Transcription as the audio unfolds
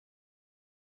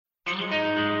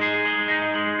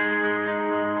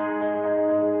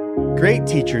Great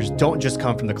teachers don't just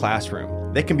come from the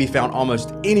classroom. They can be found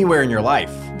almost anywhere in your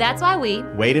life. That's why we,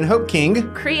 Wade and Hope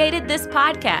King, created this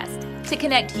podcast to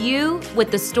connect you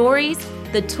with the stories,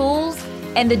 the tools,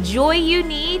 and the joy you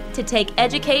need to take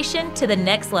education to the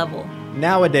next level.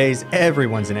 Nowadays,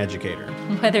 everyone's an educator.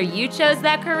 Whether you chose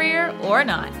that career or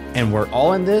not. And we're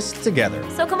all in this together.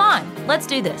 So come on, let's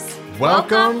do this.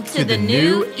 Welcome to the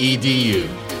new EDU.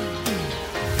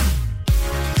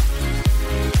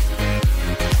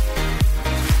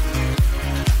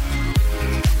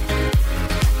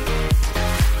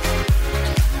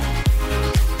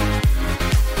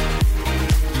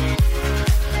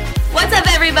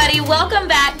 Everybody, welcome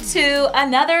back to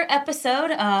another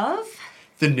episode of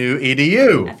The New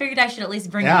EDU. I figured I should at least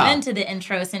bring you into the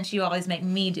intro since you always make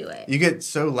me do it. You get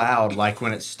so loud like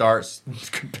when it starts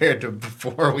compared to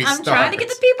before we start. I'm trying to get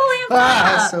the people amped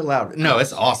up. It's so loud. No,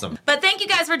 it's awesome. But thank you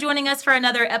guys for joining us for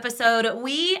another episode.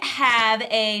 We have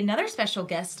another special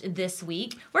guest this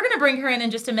week. We're going to bring her in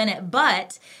just a minute,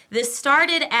 but this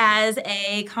started as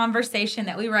a conversation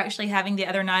that we were actually having the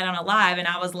other night on a live, and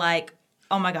I was like,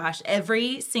 oh my gosh,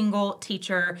 every single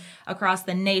teacher across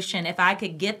the nation, if I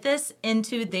could get this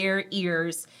into their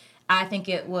ears, I think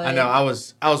it would. I know, I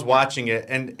was watching it,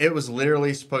 and it was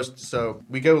literally supposed to, so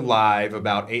we go live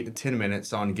about 8 to 10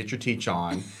 minutes on Get Your Teach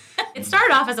On. It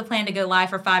started off as a plan to go live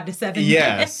for 5 to 7 minutes.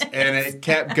 Yes, and it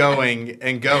kept going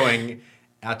and going.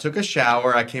 I took a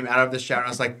shower, I came out of the shower, and I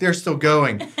was like, they're still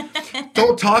going.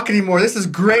 Don't talk anymore. This is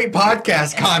great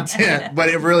podcast content. But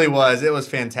it really was. It was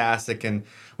fantastic, and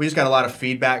we just got a lot of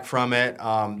feedback from it.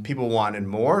 People wanted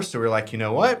more, so we're like, you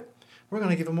know what? We're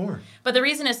going to give them more. But the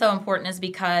reason it's so important is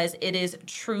because it is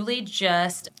truly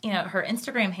just, her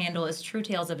Instagram handle is True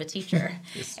Tales of a Teacher.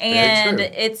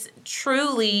 It's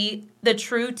truly the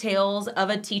true tales of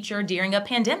a teacher during a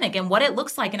pandemic and what it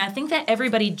looks like. And I think that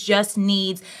everybody just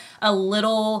needs a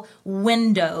little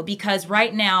window because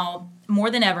right now, more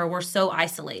than ever, we're so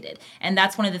isolated. And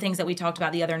that's one of the things that we talked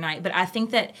about the other night. But I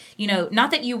think that,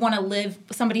 not that you want to live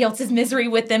somebody else's misery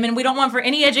with them, and we don't want for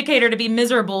any educator to be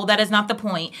miserable. That is not the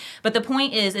point. But the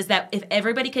point is that if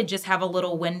everybody could just have a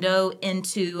little window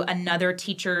into another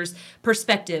teacher's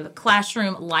perspective,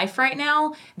 classroom life right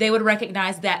now, they would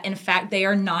recognize that, in fact, they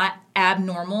are not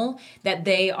abnormal, that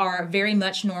they are very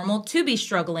much normal to be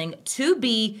struggling, to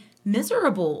be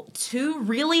miserable, to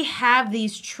really have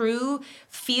these true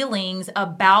feelings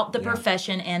about the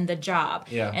profession and the job.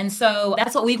 Yeah. And so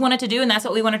that's what we wanted to do, and that's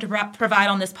what we wanted to provide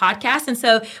on this podcast. And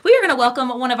so we are going to welcome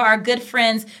one of our good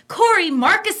friends, Corey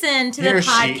Markison, to the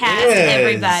podcast,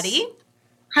 everybody.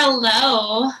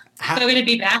 Hello. So good to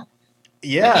be back.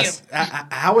 Yes.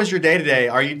 How was your day today?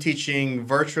 Are you teaching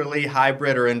virtually,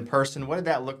 hybrid, or in person? What did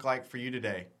that look like for you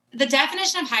today? The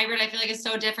definition of hybrid, I feel like, is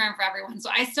so different for everyone. So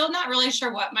I'm still not really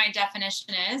sure what my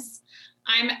definition is.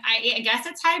 I guess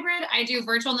it's hybrid. I do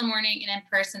virtual in the morning and in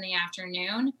person in the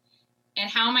afternoon. And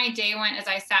how my day went is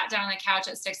I sat down on the couch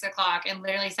at 6 o'clock and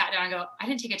literally sat down and go, I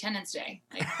didn't take attendance today.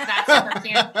 Like, that's the first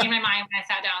thing that came in my mind when I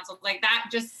sat down. So like that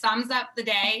just sums up the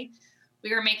day.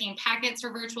 We were making packets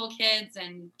for virtual kids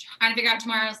and trying to figure out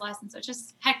tomorrow's lesson. So it's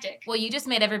just hectic. Well, you just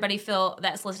made everybody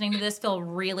that's listening to this feel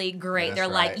really great. That's They're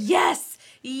right. Like, yes,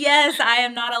 I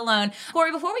am not alone.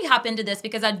 Corey, before we hop into this,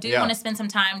 because I do want to spend some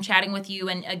time chatting with you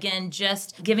and, again,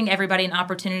 just giving everybody an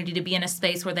opportunity to be in a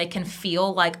space where they can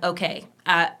feel like, okay,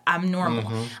 I'm normal.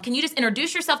 Mm-hmm. Can you just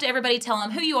introduce yourself to everybody, tell them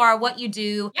who you are, what you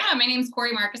do? Yeah, my name's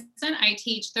Corey Markison. I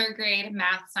teach third grade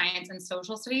math, science, and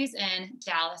social studies in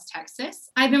Dallas,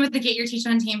 Texas. I've been with the Get Your Teach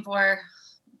On team for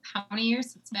how many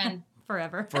years? It's been...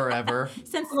 Forever.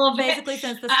 Since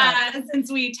the start.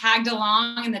 Since we tagged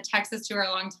along in the Texas tour a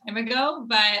long time ago.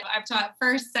 But I've taught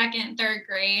first, second, third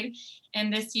grade.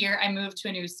 And this year I moved to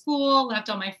a new school, left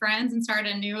all my friends, and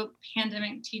started a new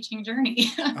pandemic teaching journey.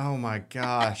 Oh my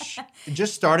gosh.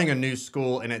 Just starting a new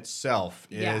school in itself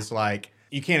is like,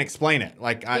 you can't explain it.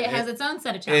 Like it has its own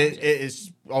set of challenges. It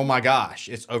is, oh my gosh,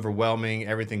 it's overwhelming.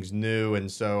 Everything's new.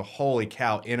 And so, holy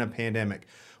cow, in a pandemic.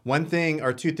 One thing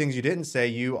or two things you didn't say,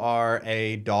 you are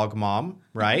a dog mom,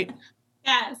 right?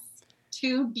 Yes.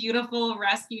 2 beautiful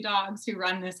rescue dogs who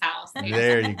run this house.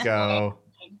 There you go.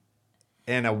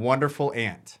 And a wonderful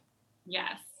aunt.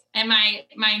 Yes. And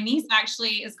my niece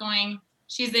actually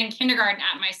she's in kindergarten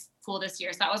at my school this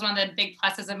year. So that was one of the big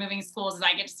pluses of moving schools is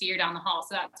I get to see her down the hall.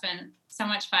 So that's been so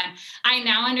much fun. I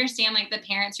now understand like the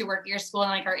parents who work at your school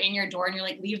and like are in your door and you're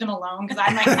like, leave them alone. Cause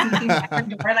I'm like sitting at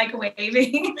your door, like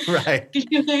waving. Right.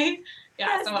 Okay? Yeah.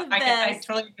 That's so I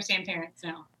totally understand parents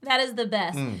now. That is the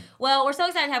best. Well, we're so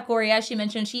excited to have Corey. As she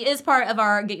mentioned, she is part of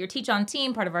our Get Your Teach On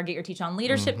team, part of our Get Your Teach On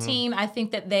leadership team. I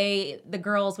think that the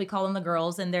girls, we call them the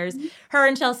girls, and there's her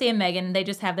and Chelsea and Megan. They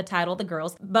just have the title, the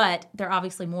girls, but they're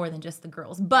obviously more than just the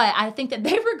girls. But I think that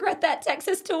they regret that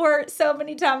Texas tour so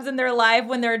many times in their life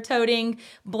when they're toting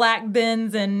black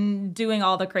bins and doing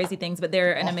all the crazy things, but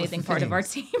they're an amazing part of our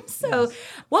team. So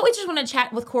what we just want to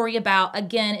chat with Corey about,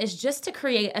 again, is just to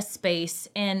create a space.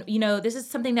 And, this is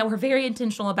something that we're very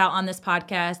intentional about on this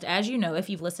podcast, as you know, if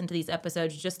you've listened to these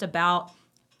episodes, just about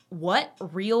what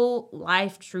real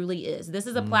life truly is. This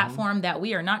is a platform that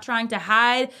we are not trying to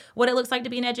hide what it looks like to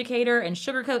be an educator and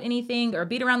sugarcoat anything or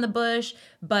beat around the bush,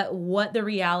 but what the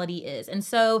reality is. And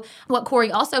so what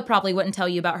Corey also probably wouldn't tell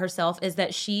you about herself is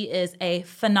that she is a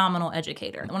phenomenal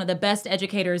educator. One of the best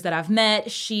educators that I've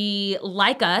met. She,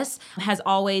 like us, has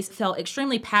always felt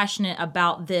extremely passionate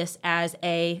about this as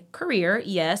a career,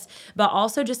 yes, but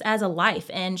also just as a life.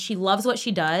 And she loves what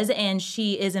she does, and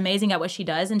she is amazing at what she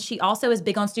does. And she also is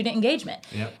big on student engagement.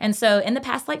 Yep. And so in the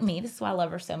past, like me, this is why I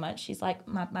love her so much. She's like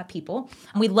my people.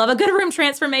 We love a good room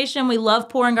transformation. We love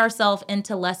pouring ourselves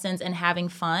into lessons and having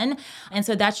fun. And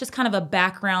so that's just kind of a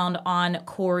background on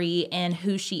Corey and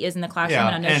who she is in the classroom.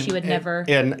 Yeah, and I know she would never.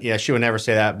 She would never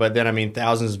say that. But then,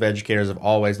 thousands of educators have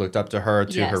always looked up to her,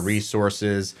 to her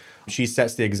resources. She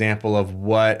sets the example of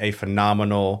what a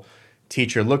phenomenal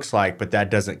teacher looks like, but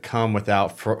that doesn't come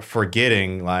without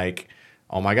forgetting, like,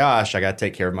 oh my gosh, I got to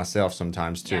take care of myself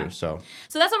sometimes too. Yeah. So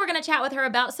that's what we're going to chat with her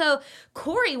about. So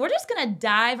Corey, we're just going to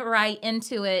dive right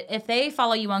into it. If they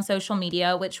follow you on social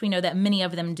media, which we know that many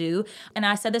of them do, and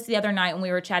I said this the other night when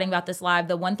we were chatting about this live,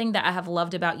 the one thing that I have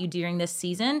loved about you during this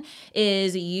season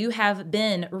is you have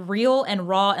been real and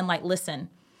raw and like, listen,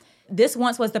 this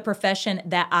once was the profession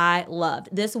that I loved.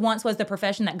 This once was the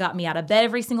profession that got me out of bed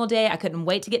every single day. I couldn't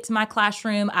wait to get to my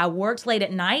classroom. I worked late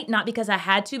at night, not because I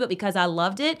had to, but because I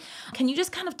loved it. Can you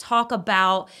just kind of talk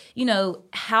about,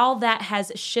 how that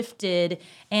has shifted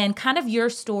and kind of your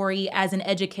story as an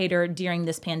educator during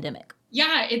this pandemic?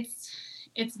 Yeah,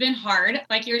 it's been hard.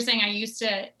 Like you were saying,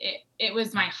 it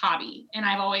was my hobby and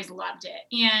I've always loved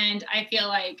it. And I feel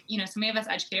like, so many of us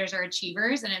educators are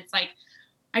achievers, and it's like,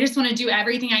 I just want to do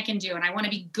everything I can do, and I want to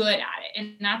be good at it.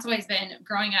 And that's always been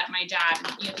growing up. My dad,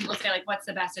 people say like, what's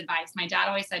the best advice? My dad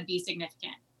always said, be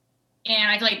significant.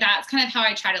 And I feel like that's kind of how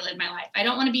I try to live my life. I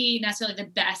don't want to be necessarily the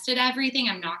best at everything.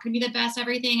 I'm not going to be the best at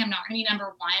everything. I'm not going to be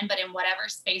number one, but in whatever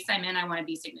space I'm in, I want to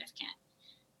be significant.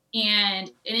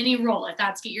 And in any role, if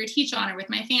that's Get Your Teach On or with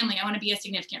my family, I want to be a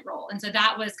significant role. And so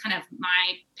that was kind of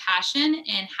my passion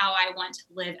and how I want to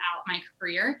live out my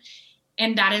career.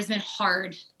 And that has been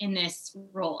hard in this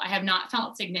role. I have not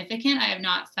felt significant. I have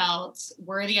not felt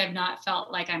worthy. I've not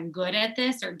felt like I'm good at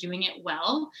this or doing it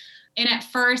well. And at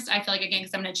first, I feel like, again,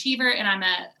 because I'm an achiever and I'm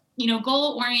a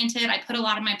goal-oriented, I put a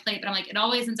lot on my plate, but I'm like, it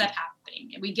always ends up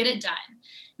happening. We get it done.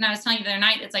 And I was telling you the other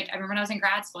night, it's like, I remember when I was in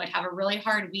grad school, I'd have a really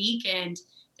hard week and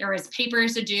there was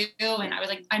papers to do. And I was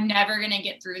like, I'm never going to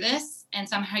get through this. And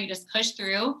somehow you just push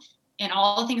through and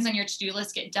all the things on your to-do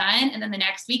list get done. And then the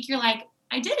next week you're like,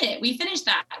 I did it. We finished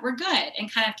that. We're good,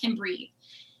 and kind of can breathe.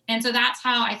 And so that's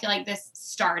how I feel like this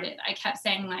started. I kept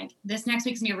saying like, this next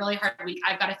week's gonna be a really hard week.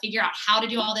 I've got to figure out how to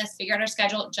do all this, figure out our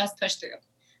schedule, just push through.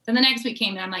 Then the next week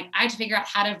came and I'm like, I have to figure out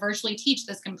how to virtually teach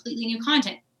this completely new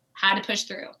content, how to push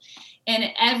through. And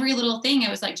every little thing, it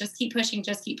was like, just keep pushing,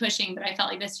 just keep pushing. But I felt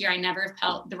like this year, I never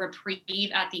felt the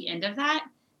reprieve at the end of that.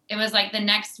 It was like the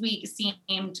next week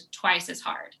seemed twice as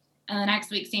hard. And the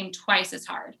next week seemed twice as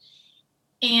hard.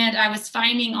 And I was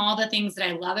finding all the things that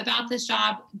I love about this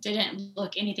job didn't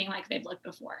look anything like they've looked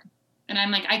before. And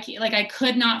I'm like, I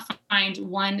could not find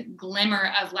one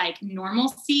glimmer of like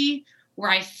normalcy where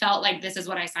I felt like this is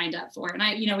what I signed up for.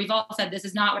 And we've all said this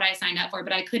is not what I signed up for,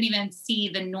 but I couldn't even see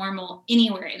the normal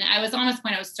anywhere. And I was almost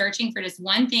when I was searching for just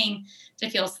one thing to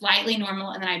feel slightly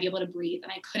normal and then I'd be able to breathe,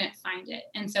 and I couldn't find it.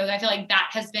 And so I feel like that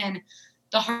has been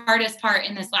the hardest part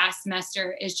in this last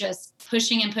semester, is just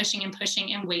pushing and pushing and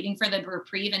pushing and waiting for the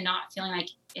reprieve and not feeling like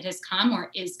it has come or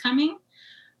is coming.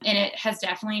 And it has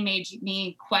definitely made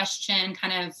me question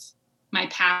kind of my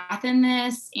path in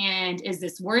this. And is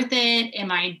this worth it?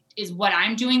 Is what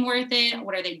I'm doing worth it?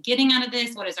 What are they getting out of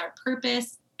this? What is our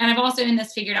purpose? And I've also in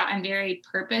this figured out I'm very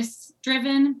purpose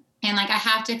driven. And like, I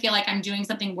have to feel like I'm doing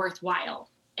something worthwhile.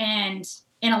 And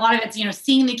a lot of it's,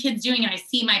 seeing the kids doing it, I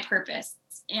see my purpose.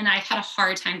 And I've had a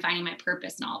hard time finding my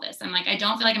purpose in all this. I'm like, I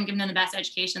don't feel like I'm giving them the best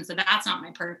education, so that's not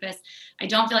my purpose. I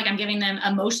don't feel like I'm giving them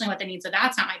emotionally what they need, so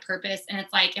that's not my purpose. And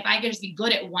it's like, if I could just be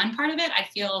good at one part of it, I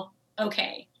feel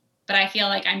okay. But I feel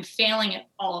like I'm failing at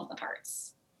all of the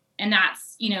parts. And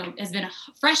that's, has been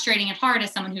frustrating and hard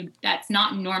as someone that's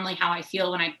not normally how I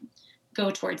feel when I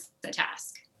go towards the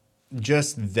task.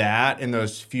 Just that in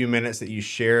those few minutes that you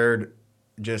shared,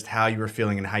 just how you were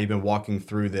feeling and how you've been walking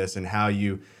through this and how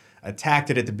you attacked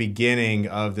it at the beginning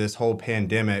of this whole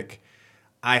pandemic.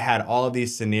 I had all of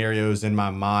these scenarios in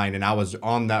my mind, and I was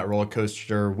on that roller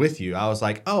coaster with you. I was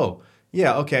like, oh,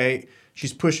 yeah, okay,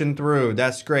 she's pushing through.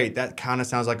 That's great. That kind of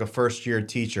sounds like a first-year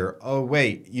teacher. Oh,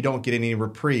 wait, you don't get any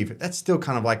reprieve. That's still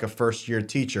kind of like a first-year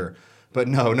teacher. But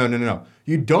no.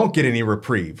 You don't get any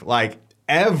reprieve, like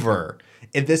ever.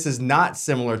 If this is not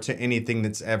similar to anything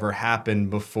that's ever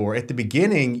happened before. At the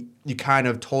beginning, you kind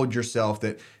of told yourself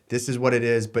that this is what it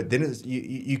is, but then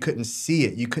you couldn't see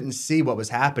it. You couldn't see what was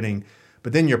happening.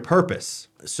 But then your purpose.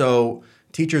 So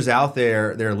teachers out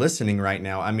there, they're listening right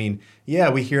now. I mean,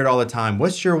 yeah, we hear it all the time.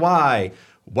 What's your why?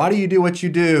 Why do you do what you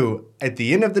do? At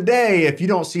the end of the day, if you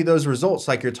don't see those results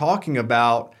like you're talking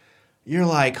about, you're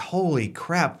like, holy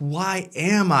crap, why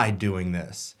am I doing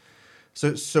this?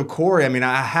 So Corey, I mean,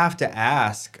 I have to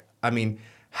ask, I mean,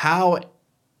 how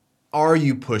are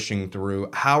you pushing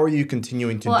through? How are you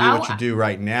continuing to do what you do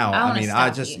right now?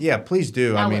 Please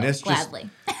do. It's gladly.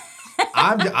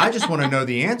 I just want to know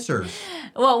the answers.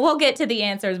 Well, we'll get to the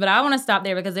answers, but I want to stop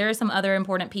there because there are some other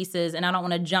important pieces, and I don't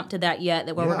want to jump to that yet,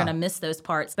 we're going to miss those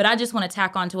parts. But I just want to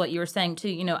tack on to what you were saying, too.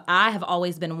 I have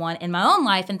always been one in my own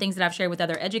life, and things that I've shared with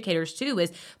other educators, too,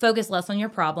 is focus less on your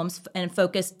problems and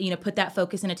focus, put that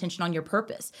focus and attention on your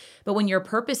purpose. But when your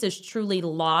purpose is truly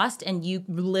lost and you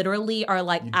literally are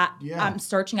like, I'm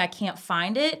searching, I can't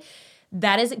find it,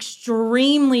 that is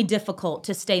extremely difficult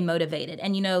to stay motivated.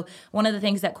 And, one of the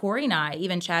things that Corey and I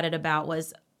even chatted about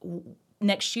was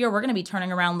next year we're going to be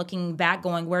turning around, looking back,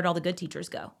 going, where'd all the good teachers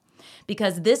go?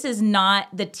 Because this is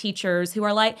not the teachers who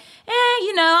are like,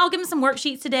 I'll give them some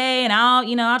worksheets today and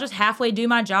I'll just halfway do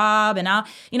my job and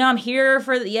I'm here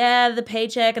for the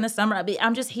paycheck and the summer.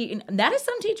 I'm just here. That is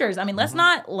some teachers. I mean,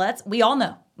 we all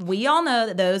know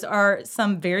that those are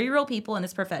some very real people in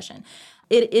this profession.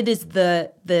 It is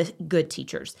the good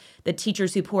teachers, the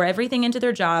teachers who pour everything into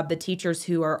their job, the teachers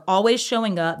who are always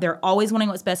showing up, they're always wanting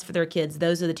what's best for their kids.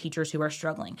 Those are the teachers who are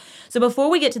struggling. So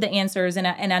before we get to the answers, and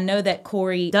I know that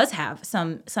Corey does have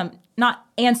some not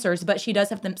answers, but she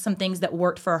does have some things that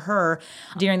worked for her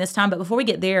during this time. But before we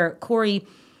get there, Corey,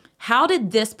 how did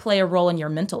this play a role in your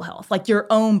mental health, like your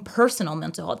own personal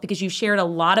mental health? Because you shared a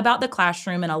lot about the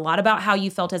classroom and a lot about how you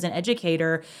felt as an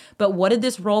educator, but what did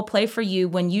this role play for you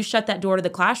when you shut that door to the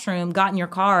classroom, got in your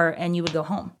car, and you would go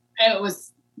home? It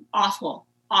was awful.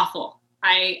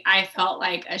 I felt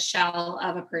like a shell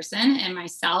of a person and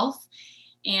myself,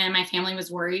 and my family was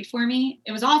worried for me.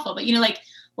 It was awful. But,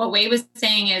 what Wade was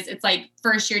saying is it's like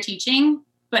first year teaching,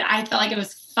 but I felt like it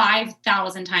was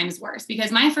 5,000 times worse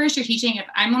because my first year teaching, if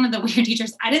I'm one of the weird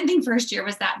teachers, I didn't think first year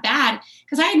was that bad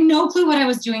because I had no clue what I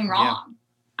was doing wrong.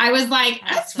 Yeah. I was like,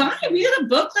 that's fine. We did a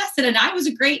book lesson and I was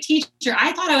a great teacher.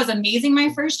 I thought I was amazing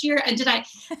my first year. And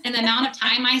the amount of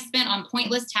time I spent on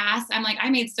pointless tasks, I'm like, I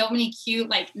made so many cute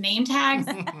name tags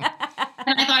and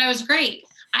I thought I was great.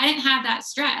 I didn't have that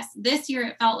stress. This year,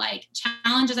 it felt like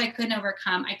challenges I couldn't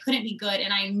overcome. I couldn't be good.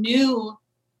 And I knew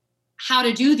how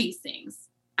to do these things.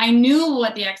 I knew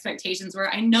what the expectations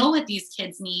were. I know what these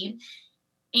kids need,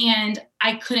 and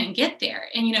I couldn't get there.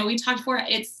 And, we talked before,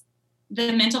 it's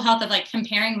the mental health of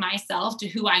comparing myself to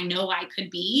who I know I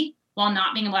could be while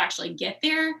not being able to actually get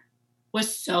there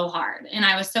was so hard. And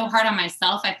I was so hard on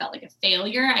myself. I felt like a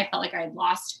failure. I felt like I had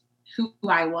lost who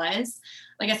I was.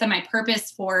 Like I said, my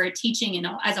purpose for teaching,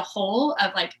 as a whole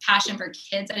of passion for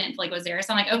kids, I didn't feel like it was there.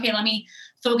 So I'm like, okay, let me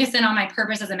focus in on my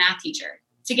purpose as a math teacher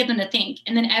to get them to think.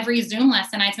 And then every Zoom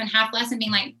lesson, I'd spend half lesson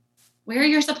being like, where are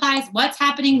your supplies? What's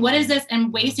happening? What is this?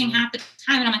 And wasting half the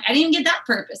time. And I'm like, I didn't even get that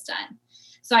purpose done.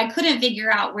 So I couldn't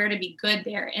figure out where to be good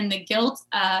there. And the guilt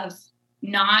of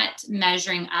not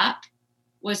measuring up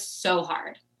was so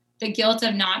hard. The guilt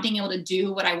of not being able to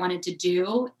do what I wanted to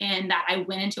do. And that I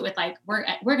went into it with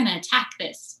we're going to attack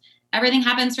this. Everything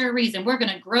happens for a reason. We're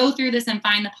going to grow through this and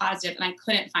find the positive. And I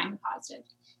couldn't find the positive.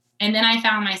 And then I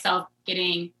found myself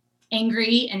getting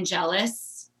angry and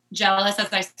jealous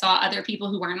as I saw other people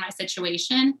who were in my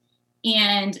situation.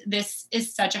 And this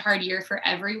is such a hard year for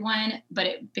everyone, but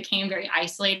it became very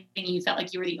isolating. You felt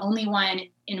like you were the only one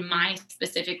in my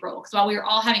specific role. Because while we were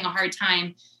all having a hard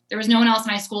time, there was no one else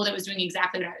in my school that was doing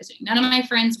exactly what I was doing. None of my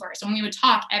friends were. So when we would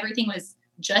talk, everything was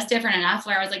just different enough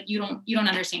where I was like, you don't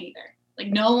understand either.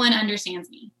 No one understands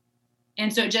me.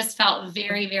 And so it just felt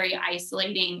very, very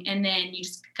isolating. And then you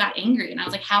just got angry. And I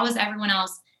was like, how is everyone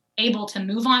else able to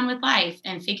move on with life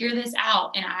and figure this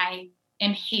out? And I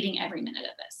am hating every minute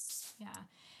of this. Yeah.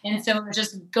 And so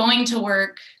just going to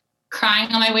work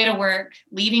crying on my way to work,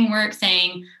 leaving work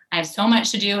saying, I have so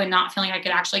much to do and not feeling I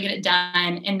could actually get it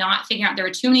done and not figuring out there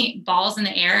were too many balls in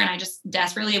the air. And I just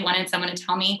desperately wanted someone to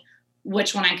tell me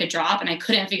which one I could drop. And I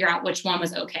couldn't figure out which one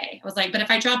was okay. I was like, but if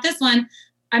I drop this one,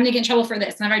 I'm gonna get in trouble for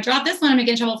this. And if I drop this one, I'm gonna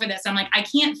get in trouble for this. I'm like, I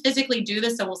can't physically do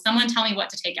this. So will someone tell me what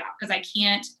to take out? Because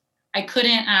I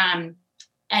couldn't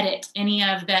edit any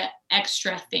of the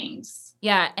extra things.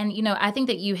 Yeah. And, I think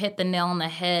that you hit the nail on the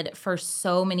head for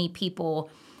so many people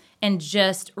and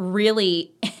just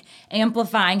really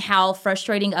amplifying how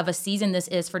frustrating of a season this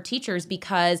is for teachers,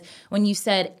 because when you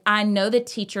said, I know the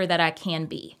teacher that I can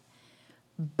be,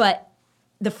 but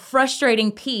the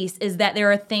frustrating piece is that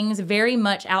there are things very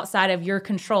much outside of your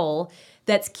control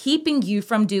that's keeping you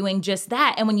from doing just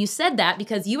that. And when you said that,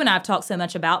 because you and I have talked so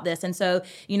much about this, and so,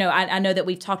 I know that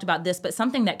we've talked about this, but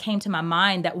something that came to my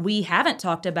mind that we haven't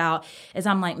talked about is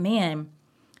I'm like, man,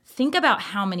 think about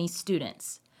how many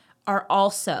students are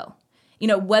also,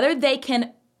 whether they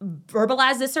can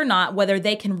verbalize this or not, whether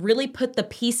they can really put the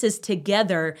pieces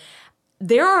together,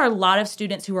 there are a lot of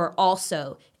students who are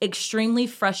also extremely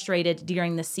frustrated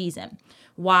during the season.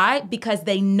 Why? Because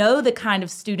they know the kind of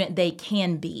student they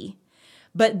can be.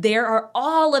 But there are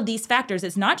all of these factors.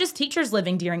 It's not just teachers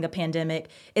living during a pandemic.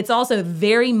 It's also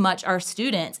very much our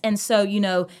students. And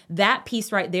so, that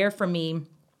piece right there for me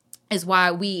is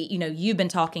why you've been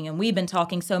talking and we've been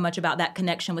talking so much about that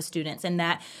connection with students and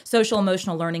that social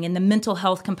emotional learning and the mental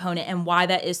health component and why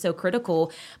that is so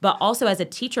critical. But also as a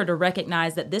teacher to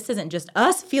recognize that this isn't just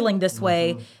us feeling this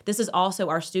way, this is also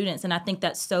our students. And I think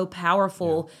that's so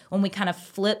powerful when we kind of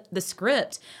flip the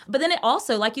script. But then it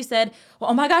also, like you said,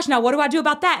 well, oh my gosh, now what do I do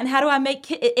about that? And how do I make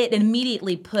it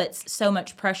immediately puts so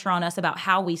much pressure on us about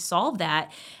how we solve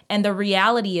that. And the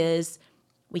reality is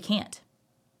we can't.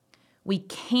 We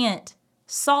can't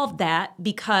solve that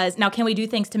because, now can we do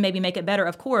things to maybe make it better?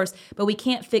 Of course, but we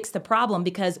can't fix the problem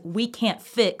because we can't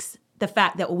fix the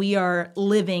fact that we are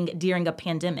living during a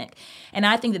pandemic. And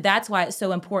I think that that's why it's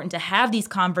so important to have these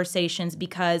conversations,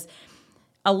 because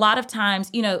a lot of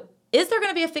times, is there going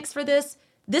to be a fix for this?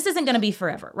 This isn't going to be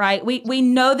forever, right? We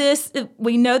know this.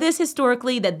 We know this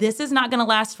historically, that this is not going to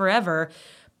last forever,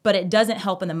 but it doesn't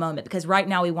help in the moment because right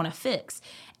now we want to fix.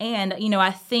 And,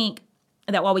 I think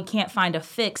that while we can't find a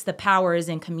fix, the power is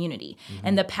in community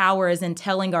and the power is in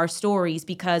telling our stories,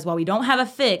 because while we don't have a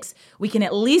fix, we can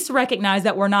at least recognize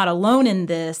that we're not alone in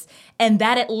this, and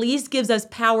that at least gives us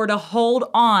power to hold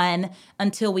on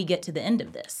until we get to the end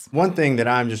of this. One thing that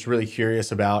I'm just really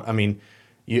curious about,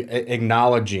 you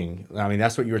acknowledging,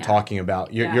 that's what you were talking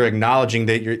about. You're acknowledging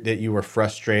that you were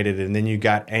frustrated, and then you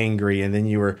got angry, and then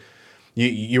you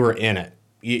were in it.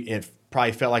 It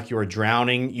probably felt like you were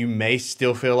drowning. You may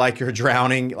still feel like you're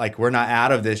drowning. Like, we're not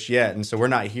out of this yet. And so we're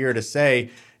not here to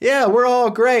say, yeah, we're all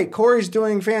great. Corey's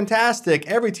doing fantastic.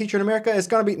 Every teacher in America is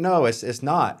going to be. No, it's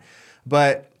not.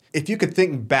 But if you could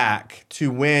think back to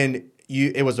when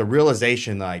it was a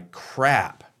realization like,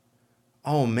 crap,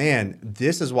 oh man,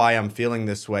 this is why I'm feeling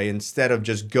this way, instead of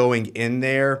just going in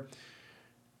there,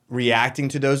 reacting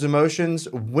to those emotions,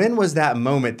 when was that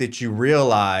moment that you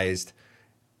realized,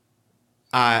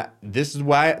 this is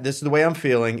the way I'm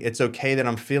feeling. It's okay that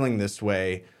I'm feeling this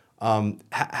way.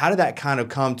 How did that kind of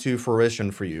come to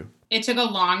fruition for you? It took a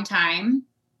long time.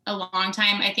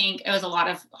 I think it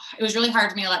was really hard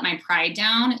for me to let my pride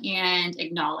down and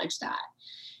acknowledge that.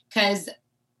 Because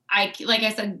like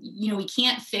I said, we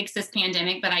can't fix this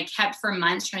pandemic, but I kept for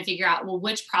months trying to figure out, well,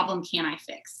 which problem can I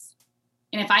fix?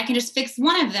 And if I can just fix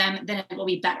one of them, then it will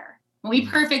be better. It won't be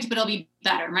perfect, but it'll be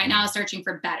better. Right now, I was searching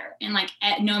for better. And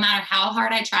no matter how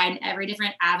hard I tried in every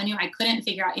different avenue, I couldn't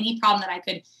figure out any problem that I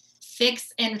could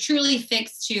fix and truly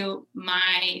fix to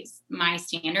my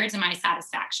standards and my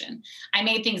satisfaction. I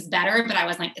made things better, but I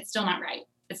was like, it's still not right.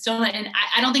 It's still not, and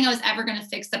I don't think I was ever going to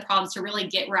fix the problems to really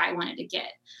get where I wanted to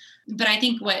get. But I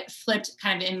think what flipped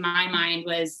kind of in my mind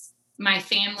was my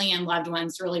family and loved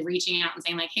ones really reaching out and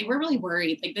saying like, hey, we're really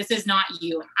worried. Like, this is not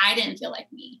you. I didn't feel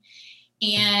like me.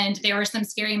 And there were some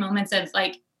scary moments of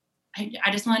like,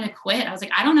 I just wanted to quit. I was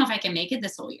like, I don't know if I can make it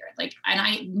this whole year. Like, and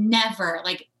I never,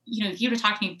 like, if you were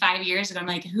talking to me 5 years ago, I'm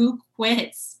like, who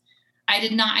quits? I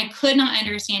could not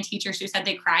understand teachers who said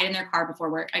they cried in their car before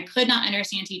work. I could not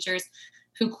understand teachers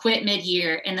who quit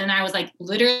mid-year. And then I was like,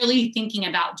 literally thinking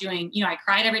about doing, I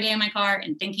cried every day in my car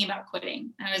and thinking about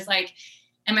quitting. And I was like,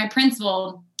 and my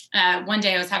principal, one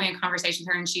day I was having a conversation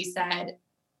with her and she said,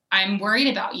 I'm worried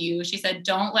about you. She said,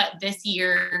 don't let this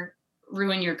year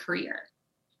ruin your career.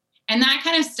 And that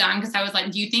kind of stung because I was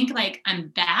like, do you think like I'm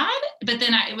bad? But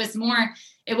then it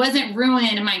wasn't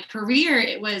ruin my career.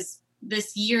 It was,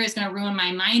 this year is going to ruin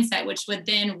my mindset, which would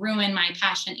then ruin my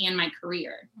passion and my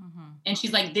career. Mm-hmm. And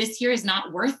she's like, this year is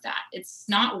not worth that. It's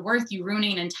not worth you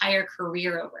ruining an entire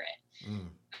career over it. And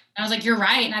I was like, you're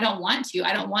right. And I don't want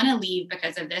to leave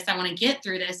because of this. I want to get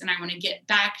through this, and I want to get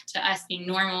back to us being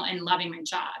normal and loving my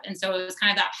job. And so it was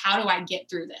kind of that, how do I get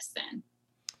through this then?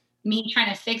 Me trying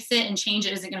to fix it and change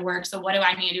it isn't going to work. So what do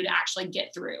I need to do to actually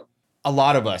get through? A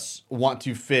lot of us want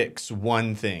to fix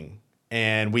one thing,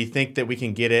 and we think that we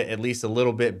can get it at least a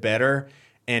little bit better.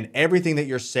 And everything that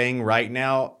you're saying right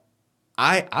now,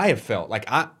 I have felt like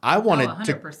I wanted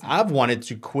to, I've wanted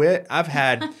to quit. I've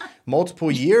had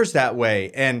multiple years that way.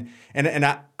 And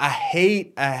I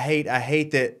hate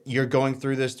that you're going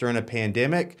through this during a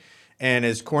pandemic. And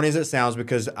as corny as it sounds,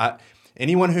 because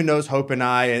anyone who knows Hope and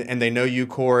I, and they know you,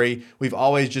 Corey, we've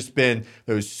always just been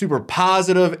those super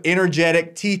positive,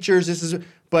 energetic teachers.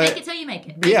 Fake it till you make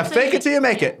it. Yeah, fake it till you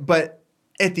make it. But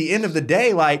at the end of the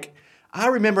day, like, I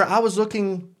remember I was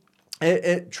looking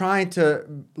at trying to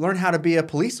learn how to be a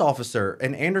police officer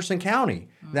in Anderson County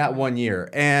that one year.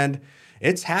 And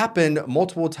it's happened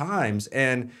multiple times.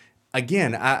 And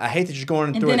again, I hate that you're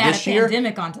going through it this year. And then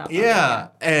add a pandemic on top of it. Yeah.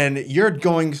 And you're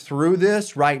going through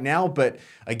this right now. But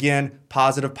again,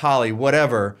 positive Polly,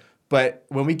 whatever. But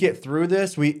when we get through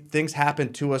this, things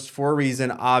happen to us for a reason,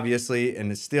 obviously.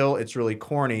 And it's really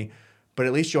corny. But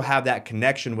at least you'll have that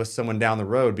connection with someone down the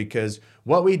road, because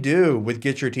what we do with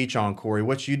Get Your Teach On, Corey,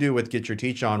 what you do with Get Your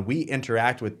Teach On, we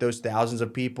interact with those thousands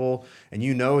of people, and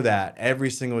you know that every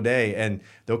single day, and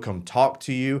they'll come talk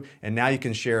to you, and now you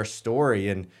can share a story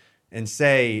and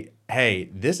say, hey,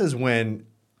 this is when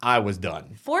I was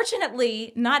done.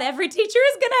 Fortunately, not every teacher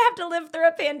is going to have to live through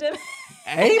a pandemic.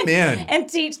 Amen. And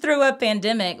teach through a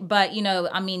pandemic. But,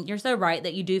 you're so right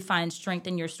that you do find strength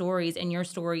in your stories, and your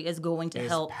story is going to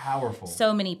help powerful.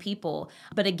 So many people.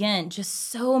 But again,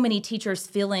 just so many teachers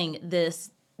feeling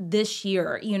this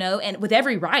year, and with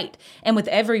every right and with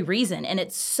every reason. And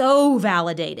it's so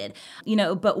validated,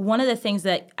 but one of the things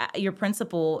that your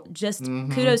principal, just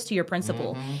kudos to your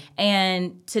principal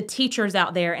and to teachers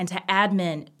out there and to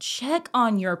admin, check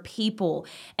on your people.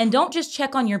 And don't just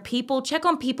check on your people, check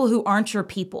on people who aren't your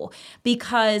people,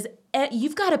 because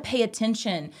you've got to pay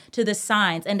attention to the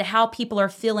signs and to how people are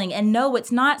feeling. And no,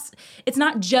 it's not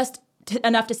just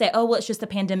enough to say, oh, well, it's just a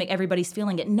pandemic, everybody's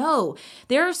feeling it. No,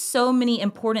 there are so many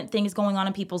important things going on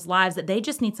in people's lives that they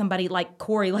just need somebody like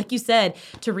Corey, like you said,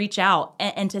 to reach out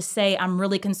and to say, I'm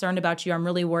really concerned about you. I'm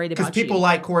really worried about you. Because people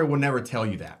like Corey will never tell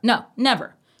you that. No,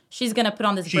 never. She's going to put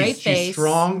on this brave face. She's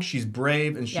strong, she's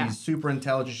brave, and she's super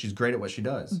intelligent. She's great at what she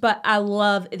does. But I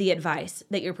love the advice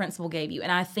that your principal gave you.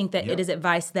 And I think that it is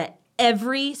advice that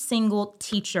every single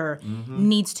teacher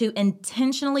needs to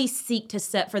intentionally seek to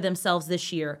set for themselves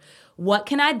this year. What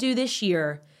can I do this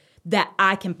year that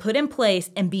I can put in place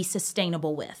and be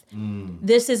sustainable with?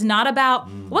 This is not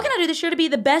about what can I do this year to be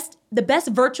the best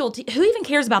virtual who even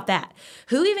cares about that?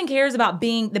 Who even cares about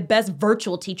being the best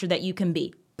virtual teacher that you can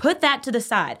be? Put that to the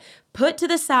side. Put to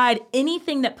the side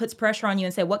anything that puts pressure on you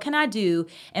and say, what can I do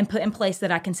and put in place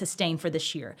that I can sustain for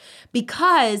this year?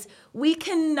 Because we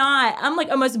cannot, I'm like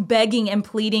almost begging and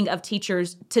pleading of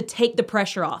teachers to take the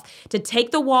pressure off, to take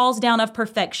the walls down of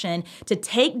perfection, to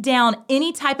take down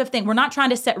any type of thing. We're not trying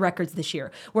to set records this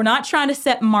year. We're not trying to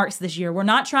set marks this year. We're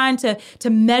not trying to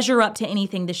measure up to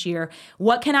anything this year.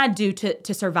 What can I do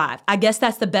to survive? I guess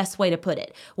that's the best way to put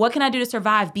it. What can I do to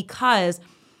survive? Because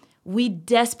we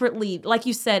desperately, like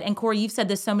you said, and Corey, you've said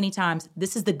this so many times,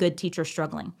 this is the good teacher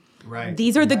struggling. Right.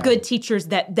 These are the good teachers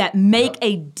that make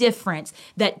a difference,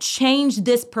 that change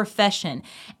this profession.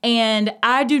 And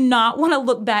I do not want to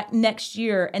look back next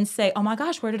year and say, oh my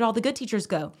gosh, where did all the good teachers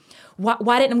go?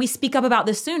 Why didn't we speak up about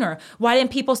this sooner? Why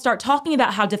didn't people start talking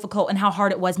about how difficult and how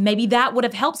hard it was? Maybe that would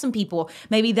have helped some people.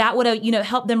 Maybe that would have,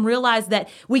 helped them realize that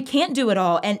we can't do it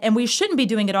all and we shouldn't be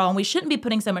doing it all and we shouldn't be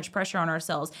putting so much pressure on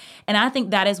ourselves. And I think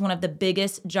that is one of the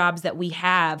biggest jobs that we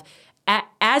have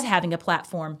as having a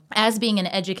platform, as being an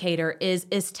educator,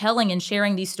 is telling and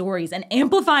sharing these stories and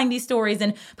amplifying these stories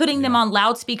and putting them on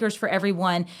loudspeakers for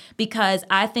everyone, because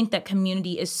I think that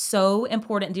community is so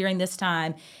important during this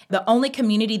time. The only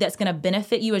community that's going to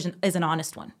benefit you is an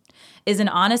honest one, is an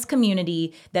honest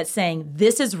community that's saying,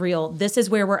 this is real, this is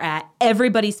where we're at,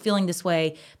 everybody's feeling this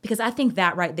way, because I think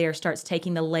that right there starts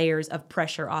taking the layers of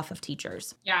pressure off of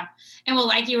teachers. Yeah. And well,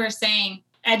 like you were saying,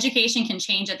 education can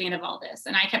change at the end of all this.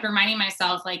 And I kept reminding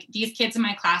myself, like, these kids in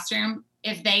my classroom,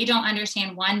 if they don't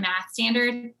understand one math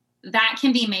standard, that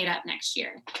can be made up next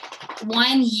year.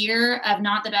 1 year of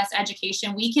not the best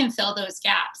education, we can fill those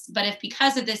gaps. But if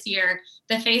because of this year,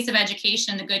 the face of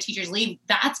education, the good teachers leave,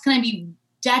 that's going to be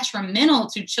detrimental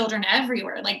to children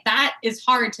everywhere. Like, that is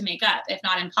hard to make up, if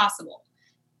not impossible.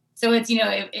 So it's,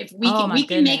 if we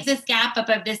can make this gap up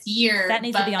of this year, that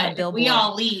needs to be on a billboard. We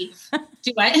all leave.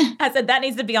 Do what? I said that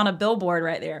needs to be on a billboard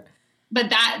right there. But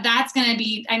that's going to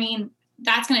be,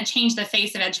 that's going to change the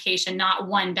face of education, not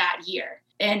one bad year.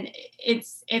 And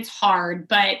it's hard,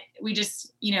 but we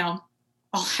just,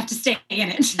 all have to stay in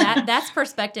it. That's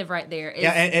perspective right there.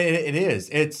 Yeah, and it is.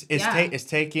 It's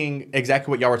taking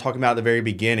exactly what y'all were talking about at the very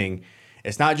beginning.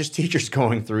 It's not just teachers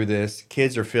going through this,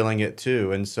 kids are feeling it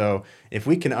too. And so if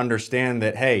we can understand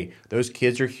that, hey, those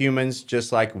kids are humans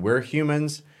just like we're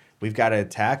humans, we've got to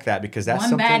attack that, because that's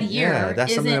something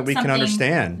that's something that we can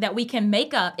understand. That we can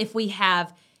make up if we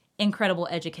have incredible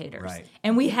educators. Right.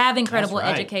 And we have incredible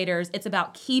educators. It's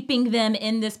about keeping them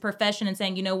in this profession and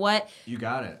saying, you know what? You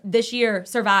got it. This year,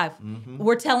 survive. Mm-hmm.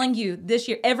 We're telling you this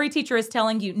year, every teacher is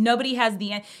telling you, nobody has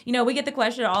the, we get the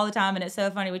question all the time, and it's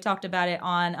so funny. We talked about it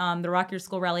on the Rock Your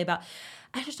School rally about,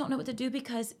 I just don't know what to do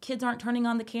because kids aren't turning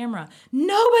on the camera.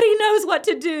 Nobody knows what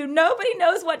to do. Nobody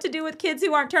knows what to do with kids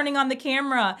who aren't turning on the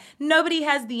camera. Nobody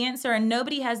has the answer, and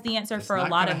nobody has the answer for a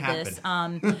lot of this.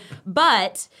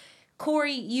 But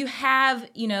Corey, you have,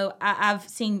 I've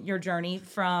seen your journey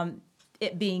from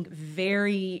it being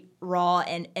very raw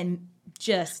and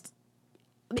just,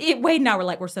 Wade and I were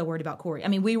like, we're so worried about Corey. I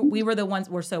mean, we were the ones,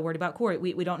 we're so worried about Corey.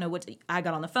 We don't know what to, I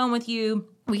got on the phone with you.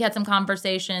 We had some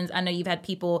conversations. I know you've had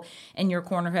people in your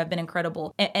corner who have been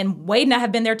incredible. And Wade and I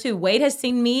have been there too. Wade has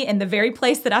seen me in the very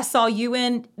place that I saw you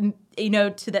in,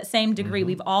 to that same degree. Mm-hmm.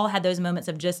 We've all had those moments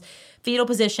of just fetal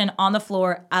position on the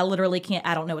floor. I literally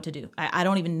I don't know what to do. I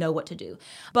don't even know what to do.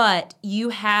 But you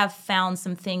have found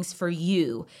some things for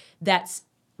you that's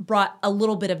brought a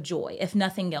little bit of joy, if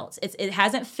nothing else. It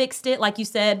hasn't fixed it. Like you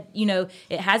said,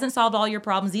 it hasn't solved all your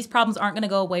problems. These problems aren't going to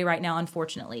go away right now,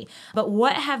 unfortunately. But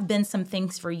what have been some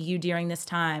things for you during this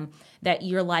time that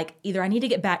you're like, either I need to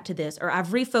get back to this, or I've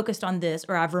refocused on this,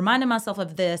 or I've reminded myself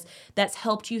of this, that's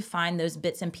helped you find those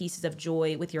bits and pieces of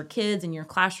joy with your kids and your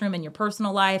classroom and your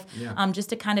personal life, just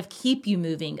to kind of keep you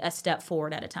moving a step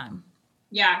forward at a time?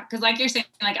 Yeah, because like you're saying,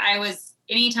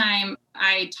 anytime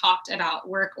I talked about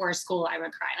work or school, I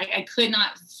would cry. I could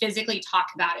not physically talk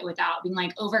about it without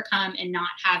being overcome and not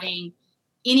having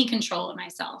any control of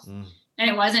myself. Mm. And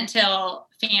it wasn't until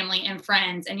family and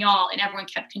friends and y'all and everyone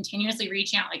kept continuously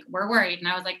reaching out, we're worried. And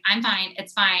I was like, I'm fine.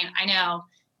 It's fine. I know.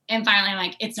 And finally, I'm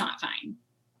like, it's not fine.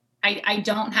 I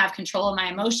don't have control of my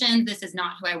emotions. This is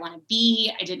not who I want to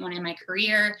be. I didn't want to in my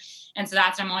career. And so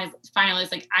that's when I'm always finally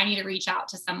like, I need to reach out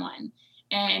to someone.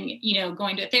 And,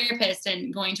 going to a therapist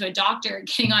and going to a doctor,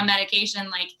 getting on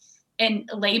medication, and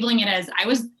labeling it as I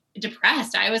was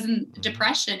depressed. I was in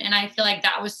depression. And I feel like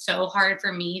that was so hard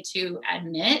for me to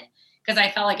admit because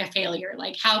I felt like a failure.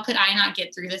 How could I not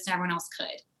get through this and everyone else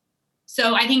could?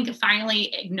 So I think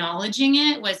finally acknowledging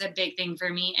it was a big thing for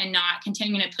me and not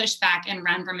continuing to push back and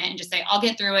run from it and just say, I'll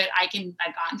get through it. I've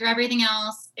gotten through everything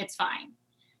else. It's fine.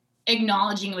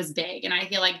 Acknowledging was big. And I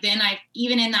feel like then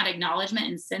even in that acknowledgement,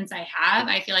 and since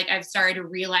I feel like I've started to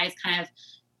realize, kind of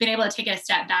been able to take a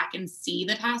step back and see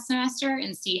the past semester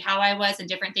and see how I was and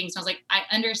different things. And I was like, I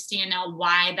understand now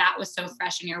why that was so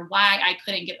fresh in here, why I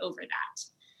couldn't get over that.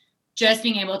 Just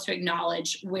being able to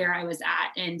acknowledge where I was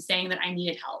at and saying that I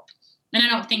needed help. And I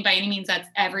don't think by any means that's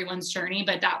everyone's journey,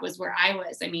 but that was where I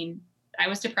was. I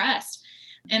was depressed.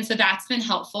 And so that's been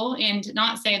helpful, and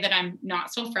not say that I'm not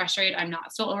still frustrated. I'm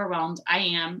not still overwhelmed. I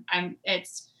am.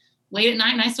 It's late at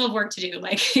night and I still have work to do.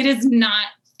 It is not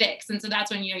fixed. And so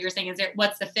that's when, you're saying,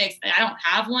 what's the fix? I don't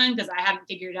have one because I haven't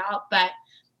figured it out, but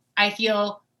I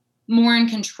feel more in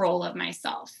control of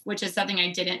myself, which is something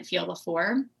I didn't feel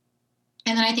before.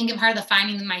 And then I think part of the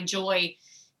finding my joy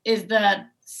is the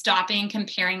stopping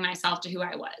comparing myself to who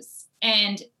I was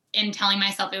and telling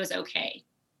myself it was okay.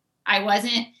 I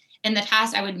wasn't. In the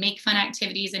past, I would make fun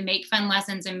activities and make fun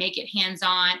lessons and make it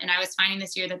hands-on. And I was finding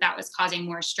this year that was causing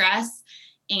more stress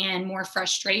and more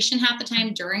frustration half the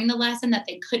time during the lesson, that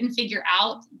they couldn't figure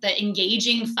out the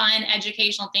engaging, fun,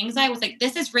 educational things. I was like,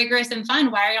 this is rigorous and fun.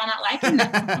 Why are y'all not liking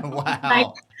this?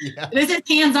 Wow. This is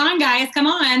hands-on, guys. Come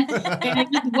on. And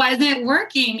it just wasn't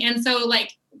working. And so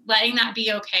letting that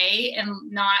be okay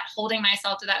and not holding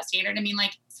myself to that standard.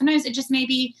 Sometimes it just may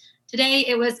be, today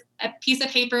it was a piece of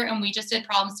paper and we just did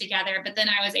problems together, but then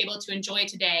I was able to enjoy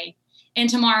today. And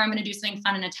tomorrow I'm going to do something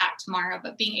fun and attack tomorrow.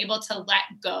 But being able to let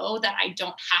go that I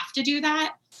don't have to do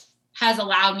that has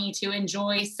allowed me to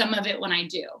enjoy some of it when I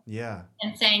do. Yeah.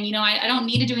 And saying, I don't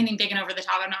need to do anything big and over the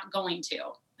top. I'm not going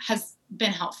to, has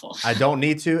been helpful. I don't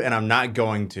need to, and I'm not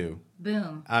going to.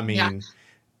 Boom.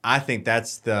 I think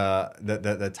that's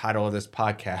the title of this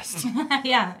podcast.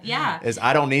 Yeah. Is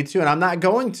I don't need to, and I'm not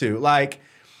going to.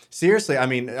 Seriously,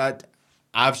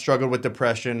 I've struggled with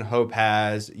depression. Hope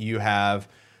has. You have.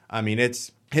 I mean,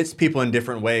 it hits people in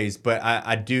different ways, but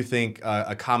I do think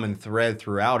a common thread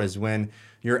throughout is when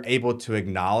you're able to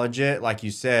acknowledge it. Like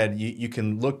you said, you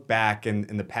can look back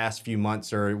in the past few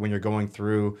months or when you're going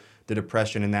through the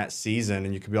depression in that season,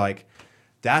 and you could be like,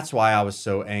 that's why I was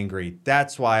so angry.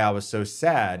 That's why I was so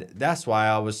sad. That's why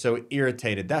I was so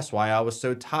irritated. That's why I was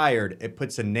so tired. It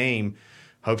puts a name.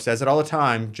 Hope says it all the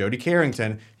time. Jody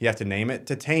Carrington, you have to name it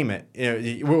to tame it.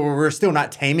 You know, we're still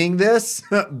not taming this,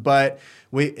 but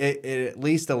it at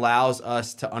least allows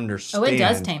us to understand. Oh, it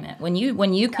does tame it. When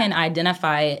you can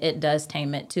identify it, it does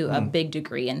tame it to a big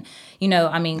degree. And, you know,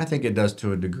 I mean, I think it does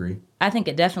to a degree. I think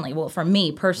it definitely will. For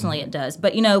me personally, it does.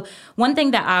 But, you know, one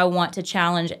thing that I want to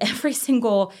challenge every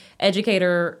single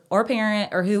educator or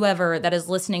parent or whoever that is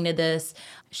listening to this,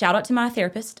 shout out to my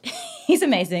therapist. He's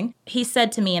amazing. He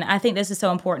said to me, and I think this is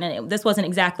so important, and this wasn't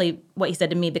exactly what he said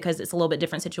to me because it's a little bit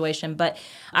different situation, but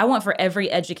I want for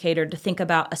every educator to think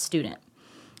about a student.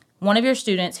 One of your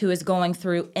students who is going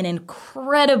through an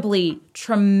incredibly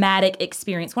traumatic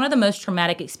experience, one of the most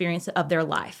traumatic experiences of their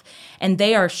life. And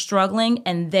they are struggling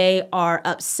and they are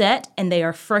upset and they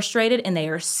are frustrated and they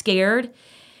are scared.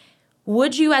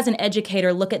 Would you as an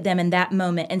educator look at them in that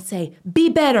moment and say, be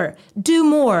better, do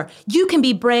more, you can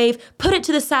be brave, put it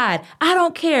to the side, I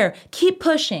don't care, keep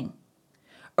pushing?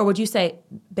 Or would you say,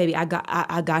 baby, I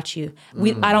got you.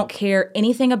 I don't care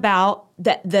anything about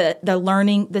the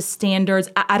learning, the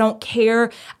standards. I don't care.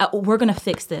 We're going to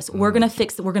fix this. We're going to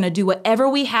fix it. We're going to do whatever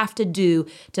we have to do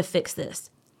to fix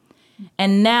this.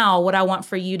 And now what I want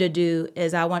for you to do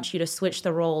is I want you to switch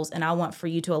the roles, and I want for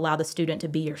you to allow the student to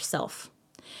be yourself.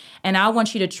 And I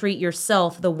want you to treat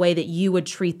yourself the way that you would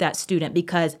treat that student,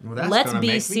 because let's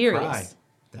be serious.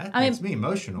 That makes me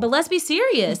emotional. But let's be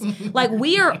serious. Like,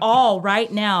 we are all right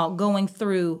now going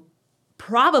through,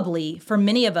 probably for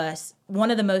many of us, one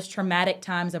of the most traumatic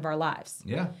times of our lives.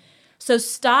 Yeah. So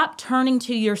stop turning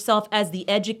to yourself as the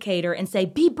educator and say,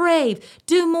 be brave,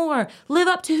 do more, live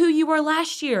up to who you were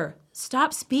last year.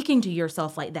 Stop speaking to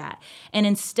yourself like that. And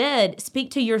instead,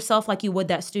 speak to yourself like you would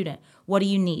that student. What do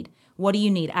you need? What do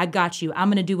you need? I got you. I'm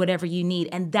going to do whatever you need.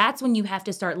 And that's when you have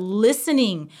to start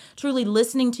listening, truly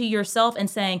listening to yourself and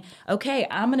saying, okay,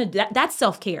 that's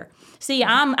self-care. See,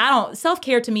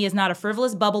 self-care to me is not a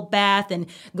frivolous bubble bath and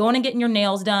going and getting your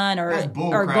nails done or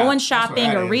going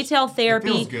shopping or retail therapy.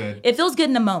 It feels good. It feels good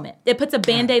in the moment. It puts a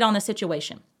Band-Aid on the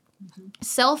situation.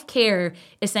 Self-care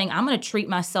is saying, I'm going to treat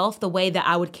myself the way that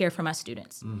I would care for my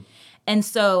students. And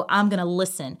so I'm going to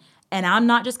listen. And I'm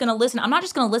not just going to listen. I'm not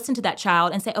just going to listen to that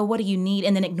child and say, oh, what do you need?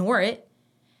 And then ignore it.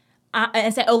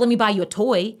 And say, oh, let me buy you a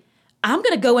toy. I'm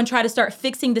going to go and try to start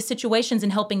fixing the situations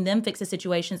and helping them fix the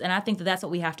situations. And I think that that's what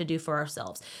we have to do for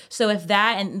ourselves. So if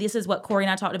that, and this is what Corey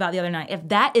and I talked about the other night, if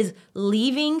that is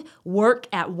leaving work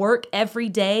at work every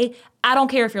day, I don't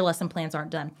care if your lesson plans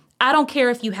aren't done. I don't care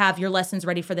if you have your lessons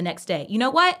ready for the next day. You know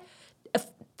what?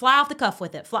 Fly off the cuff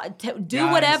with it. Do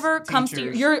whatever comes to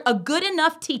you. You're a good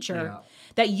enough teacher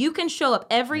that you can show up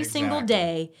every single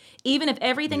day, even if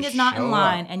everything is not in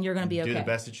line, and you're going to be okay. Do the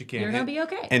best that you can. You're going to be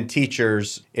okay. And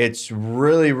teachers, it's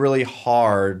really, really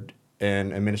hard,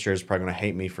 and administrators are probably going to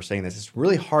hate me for saying this, it's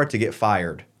really hard to get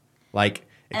fired. Like,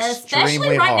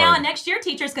 especially right now and next year,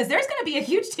 teachers, because there's going to be a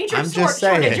huge teacher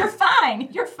shortage. You're fine.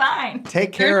 You're fine.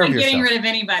 Take care of yourself. Getting rid of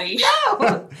anybody.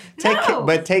 No.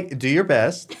 Do your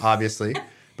best, obviously.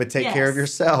 But take care of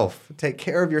yourself. Take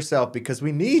care of yourself because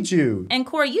we need you. And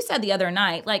Corey, you said the other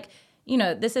night, like, you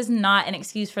know, this is not an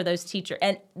excuse for those teachers.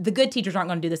 And the good teachers aren't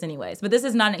going to do this anyways. But this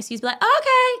is not an excuse to be like,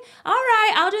 okay, all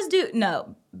right, I'll just do it.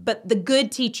 No. But the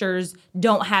good teachers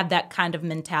don't have that kind of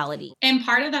mentality. And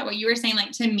part of that, what you were saying,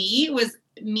 like, to me, was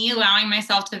me allowing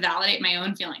myself to validate my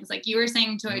own feelings. Like you were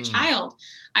saying to a child,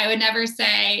 I would never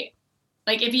say,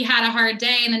 like, if he had a hard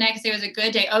day and the next day was a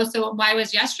good day, oh, so why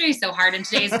was yesterday so hard and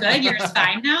today's good? You're just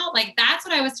fine now. Like, that's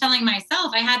what I was telling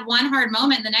myself. I had one hard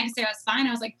moment and the next day I was fine.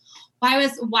 I was like,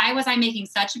 why was I making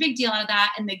such a big deal out of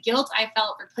that? And the guilt I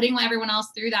felt for putting everyone else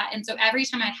through that. And so every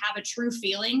time I'd have a true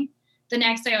feeling, the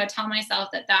next day I would tell myself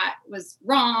that was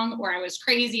wrong, or I was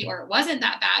crazy, or it wasn't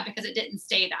that bad because it didn't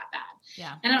stay that bad.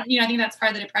 Yeah. And I think that's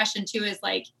part of the depression too, is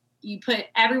like, you put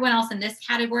everyone else in this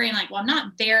category and like, well, I'm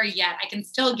not there yet. I can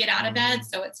still get out of bed,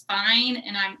 so it's fine.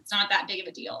 And it's not that big of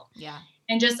a deal. Yeah.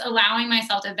 And just allowing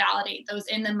myself to validate those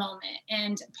in the moment.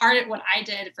 And part of what I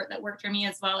did that worked for me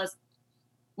as well is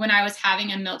when I was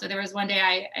having a meltdown, there was one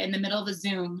day in the middle of a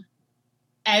Zoom,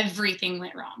 everything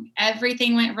went wrong.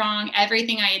 Everything went wrong.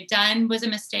 Everything I had done was a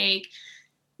mistake.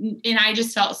 And I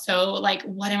just felt so like,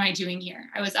 what am I doing here?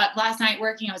 I was up last night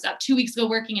working. I was up 2 weeks ago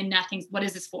working, and what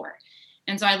is this for?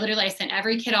 And so I sent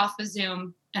every kid off of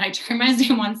Zoom, and I turned my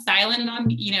Zoom on silent and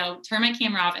on, turned my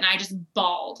camera off, and I just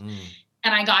bawled.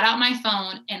 And I got out my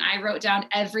phone and I wrote down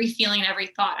every feeling, every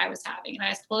thought I was having. And I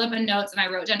just pulled up a notes and I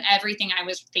wrote down everything I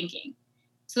was thinking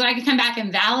so that I could come back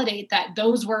and validate that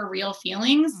those were real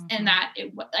feelings and that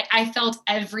I felt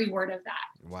every word of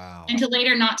that. Wow. And to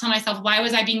later not tell myself, why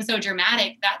was I being so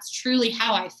dramatic? That's truly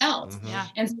how I felt. Yeah.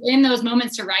 And so in those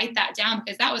moments to write that down,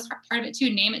 because that was part of it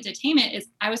too, name it to tame it, is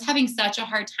I was having such a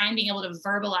hard time being able to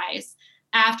verbalize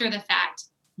after the fact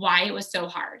why it was so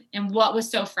hard and what was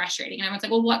so frustrating. And I was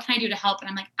like, well, what can I do to help? And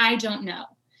I'm like, I don't know.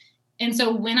 And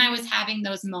so when I was having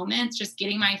those moments, just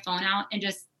getting my phone out and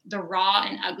just the raw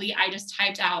and ugly, I just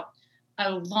typed out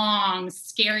a long,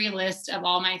 scary list of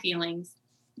all my feelings.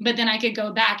 But then I could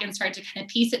go back and start to kind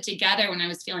of piece it together when I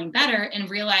was feeling better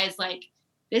and realize like,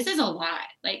 this is a lot.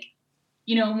 Like,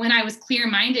 when I was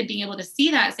clear-minded, being able to see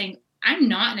that, saying, I'm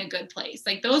not in a good place.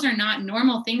 Like, those are not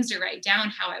normal things to write down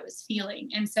how I was feeling.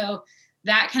 And so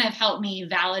that kind of helped me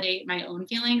validate my own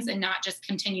feelings and not just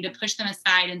continue to push them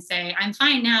aside and say, I'm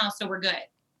fine now, so we're good.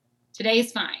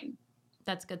 Today's fine.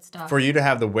 That's good stuff. For you to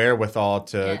have the wherewithal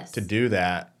to do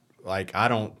that, like, I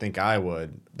don't think I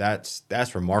would. That's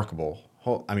remarkable.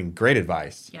 Great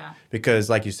advice. Yeah. Because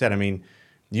like you said,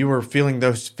 you were feeling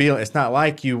those feelings. It's not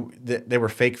like they were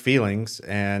fake feelings,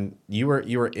 and you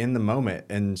were in the moment.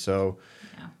 And so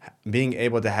being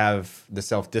able to have the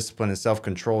self-discipline and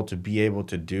self-control to be able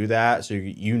to do that, so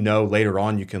later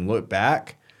on you can look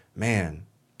back, man,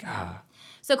 God.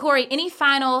 So Corey, any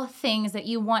final things that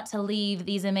you want to leave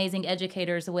these amazing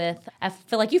educators with? I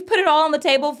feel like you've put it all on the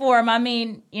table for them.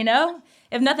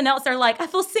 If nothing else, they're like, I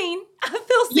feel seen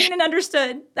and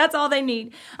understood. That's all they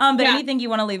need. But anything you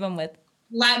want to leave them with?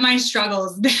 Let my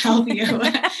struggles help you.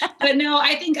 But no,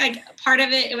 I think part of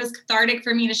it was cathartic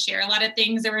for me to share a lot of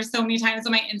things. There were so many times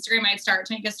on my Instagram, I'd start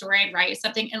to make a story, I'd write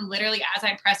something, and literally as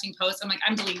I'm pressing post, I'm like,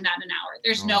 I'm deleting that in an hour.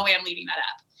 There's no way I'm leaving that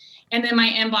up. And then my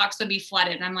inbox would be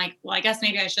flooded. And I'm like, well, I guess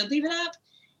maybe I should leave it up.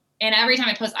 And every time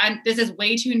I post, this is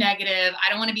way too negative. I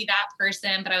don't want to be that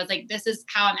person. But I was like, this is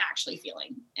how I'm actually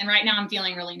feeling. And right now I'm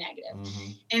feeling really negative.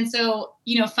 And so,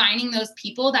 finding those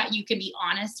people that you can be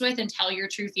honest with and tell your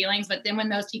true feelings. But then when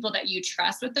those people that you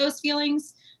trust with those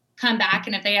feelings come back,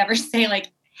 and if they ever say like,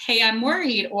 hey, I'm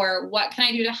worried, or what can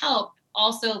I do to help?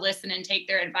 Also listen and take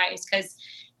their advice. Because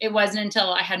it wasn't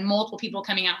until I had multiple people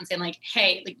coming out and saying like,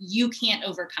 hey, like, you can't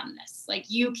overcome this. Like,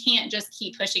 you can't just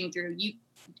keep pushing through. You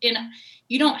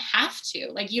don't have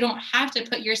to. Like, you don't have to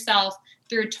put yourself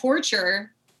through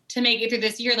torture to make it through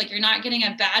this year. Like, you're not getting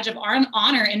a badge of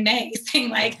honor in May saying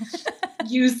like,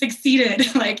 you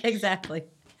succeeded. Like, exactly.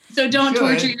 So don't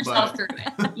torture yourself through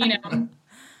it,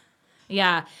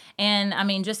 Yeah.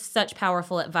 And just such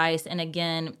powerful advice. And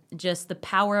again, just the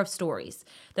power of stories.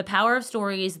 The power of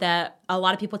stories that a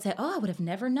lot of people say, oh, I would have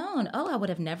never known. Oh, I would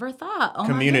have never thought. Oh,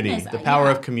 community. My goodness. The power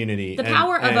of community. The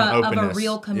power of a openness.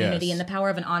 real community, yes. and the power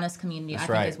of an honest community, That's I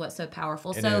think right. is what's so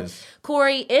powerful. It So, is.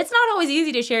 Corey, it's not always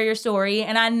easy to share your story.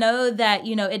 And I know that,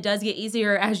 it does get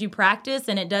easier as you practice,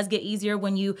 and it does get easier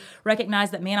when you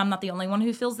recognize that, man, I'm not the only one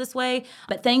who feels this way.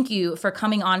 But thank you for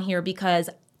coming on here, because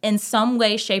in some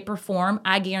way, shape, or form,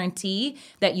 I guarantee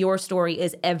that your story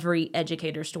is every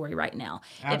educator's story right now.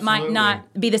 Absolutely. It might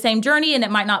not be the same journey, and it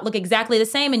might not look exactly the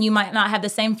same, and you might not have the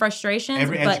same frustrations.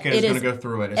 Every educator is going to go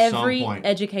through it at some point. Every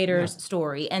educator's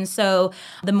story. And so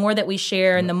the more that we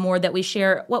share, and the more that we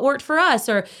share what worked for us,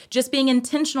 or just being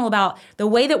intentional about the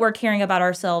way that we're caring about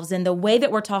ourselves, and the way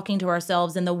that we're talking to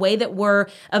ourselves, and the way that we're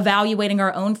evaluating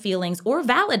our own feelings or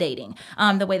validating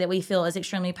the way that we feel, is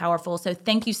extremely powerful. So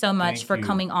thank you so much for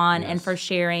coming on and for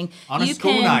sharing. On a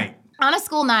school night. On a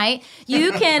school night.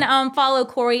 You can follow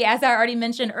Corey, as I already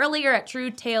mentioned earlier, at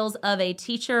True Tales of a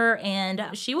Teacher, and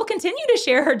she will continue to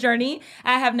share her journey,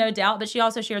 I have no doubt, but she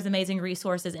also shares amazing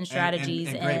resources and strategies.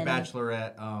 And great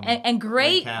bachelorette and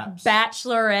great recaps.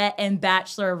 Bachelorette and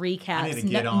Bachelor recaps. I need to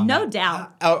get on no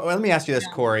that. doubt. Let me ask you this,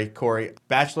 Corey.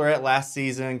 Bachelorette last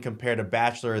season compared to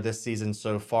Bachelor this season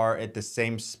so far at the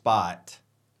same spot,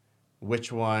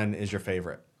 which one is your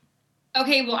favorite?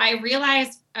 Okay, well, I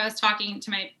realized I was talking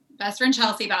to my best friend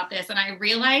Chelsea about this, and I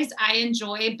realized I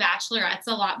enjoy Bachelorettes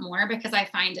a lot more because I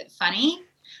find it funny.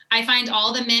 I find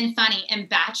all the men funny, and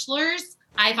Bachelors,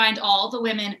 I find all the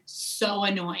women so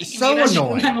annoying. So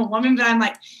annoying. I'm a woman, but I'm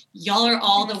like, y'all are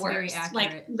all the That's very worst. accurate.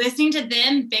 Like, listening to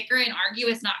them bicker and argue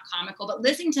is not comical, but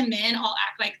listening to men all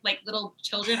act like little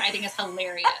children, I think is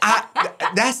hilarious.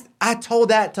 I told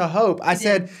that to Hope. I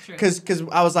said, because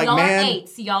I was like, y'all man, are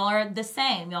eights. Y'all are the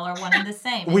same. Y'all are one and the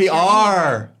same. we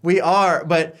are,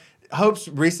 but Hope's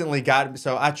recently got,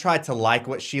 so I tried to like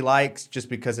what she likes just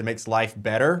because it makes life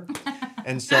better.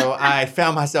 And so I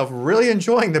found myself really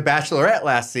enjoying The Bachelorette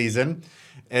last season,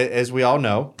 as we all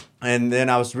know. And then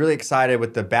I was really excited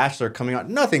with The Bachelor coming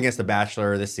on. Nothing against The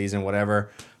Bachelor this season, whatever.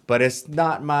 But it's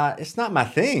not my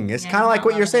thing. It's kind of like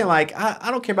what you're saying. Like,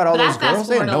 I don't care about all those girls.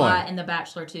 They're annoying. a lot in The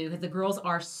Bachelor, too, because the girls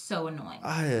are so annoying.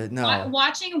 No.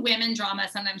 Watching women drama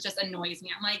sometimes just annoys me.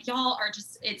 I'm like, y'all are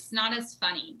just, it's not as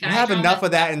funny. We have enough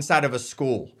of that inside of a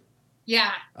school.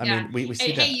 Yeah. I mean, we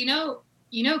see that. Hey, you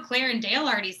know, Claire and Dale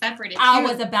already separated. I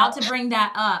was about to bring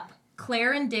that up.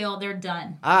 Claire and Dale, they're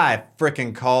done. I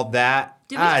freaking called that.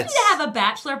 Do we need to have a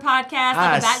Bachelor podcast,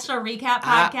 like a Bachelor recap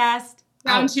podcast?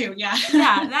 Round 2, yeah.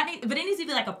 Yeah, but it needs to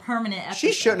be like a permanent episode.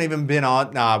 She shouldn't even been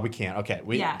on. Nah, we can't. Okay,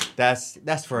 that's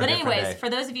for a different day. For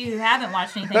those of you who haven't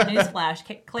watched anything,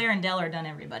 newsflash, Claire and Dale are done,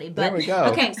 everybody. But, there we go.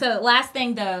 Okay, so last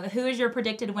thing, though. Who is your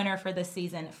predicted winner for this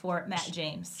season for Matt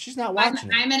James? She's not watching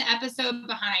it. I'm an episode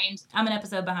behind. I'm an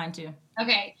episode behind, too.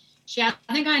 Okay. She hasn't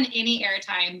gotten any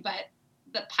airtime,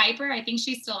 but Piper, I think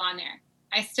she's still on there.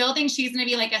 I still think she's going to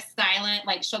be like a silent,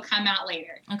 like she'll come out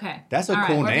later. Okay. That's a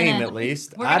cool name, at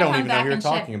least. I don't even know who you're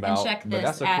talking about. But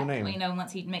that's a cool name. You know,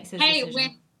 once he makes his decision.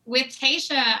 Hey, with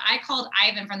Tayshia, I called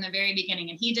Ivan from the very beginning,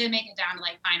 and he did make it down to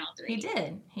like final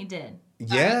 3. He did.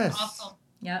 Yes. Awesome.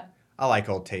 Yep. I like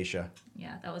old Tayshia.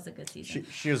 Yeah, that was a good season.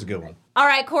 She was a good one. All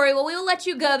right, Corey. Well, we will let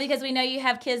you go because we know you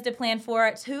have kids to plan for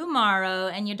tomorrow,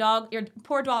 and your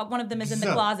poor dog, one of them is in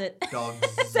the closet. Dogs.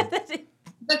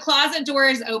 The closet door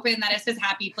is open. That is his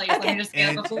happy place. Okay. Let me just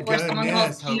get before someone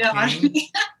calls PETA on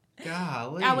me.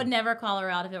 Golly. I would never call her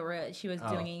out if she was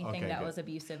doing anything that was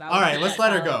abusive. All right, let's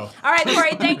let her go. All right,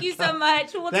 Corey, thank you so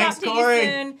much. We'll talk to you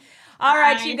soon. All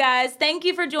right, you guys. Thank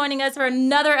you for joining us for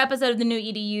another episode of The New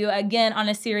EDU. Again, on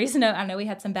a serious note, I know we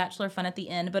had some Bachelor fun at the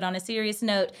end, but on a serious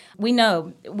note, we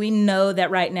know that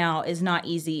right now is not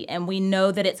easy, and we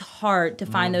know that it's hard to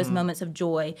find those moments of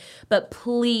joy. But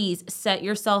please set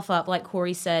yourself up, like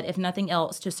Corey said, if nothing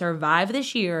else, to survive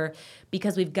this year,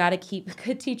 because we've got to keep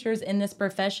good teachers in this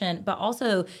profession. But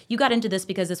also, you got into this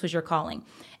because this was your calling.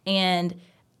 And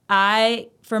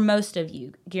for most of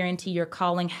you, guarantee your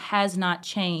calling has not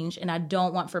changed, and I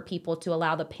don't want for people to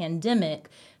allow the pandemic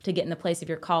to get in the place of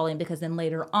your calling, because then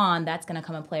later on, that's going to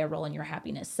come and play a role in your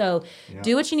happiness. So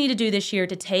do what you need to do this year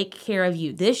to take care of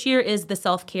you. This year is the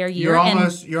self-care year.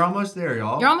 You're almost there,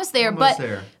 y'all. You're almost there,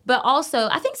 but also,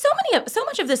 I think so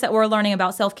much of this that we're learning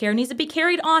about self-care needs to be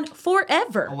carried on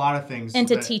forever. A lot of things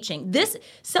into teaching. This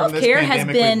self-care has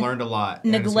been we've learned a lot,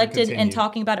 neglected and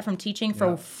talking about it from teaching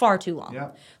for far too long.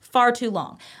 Yep. Far too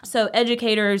long. So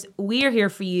educators, we are here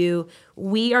for you.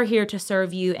 We are here to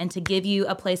serve you and to give you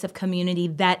a place of community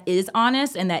that is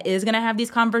honest and that is going to have these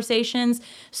conversations.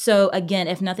 So again,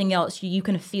 if nothing else, you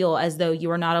can feel as though you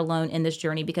are not alone in this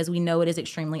journey, because we know it is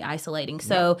extremely isolating.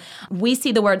 So we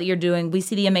see the work that you're doing. We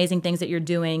see the amazing things that you're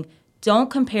doing.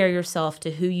 Don't compare yourself to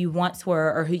who you once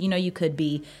were or who you know you could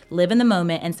be. Live in the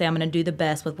moment and say, I'm going to do the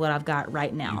best with what I've got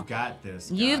right now. You've got this,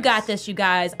 guys. You've got this, you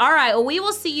guys. All right. Well, we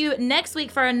will see you next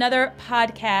week for another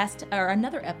podcast or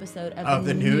another episode of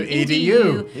the New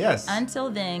EDU. Yes. Until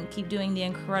then, keep doing the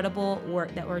incredible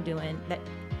work that we're doing.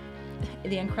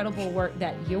 The incredible work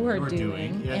that you're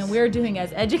doing yes. and we're doing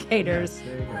as educators.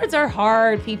 Yes, words are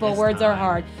hard, people. Words are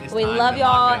hard. We love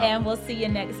y'all, and we'll see you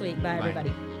next week. Bye.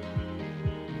 Everybody.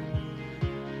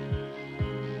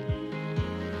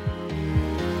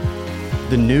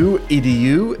 The New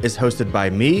EDU is hosted by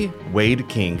me, Wade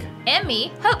King. And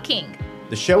me, Hope King.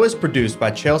 The show is produced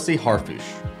by Chelsea Harfouche.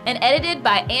 And edited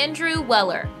by Andrew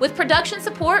Weller, with production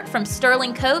support from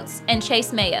Sterling Coates and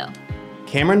Chase Mayo.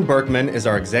 Cameron Berkman is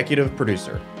our executive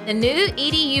producer. The New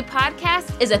EDU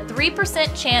podcast is a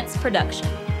 3% Chance production.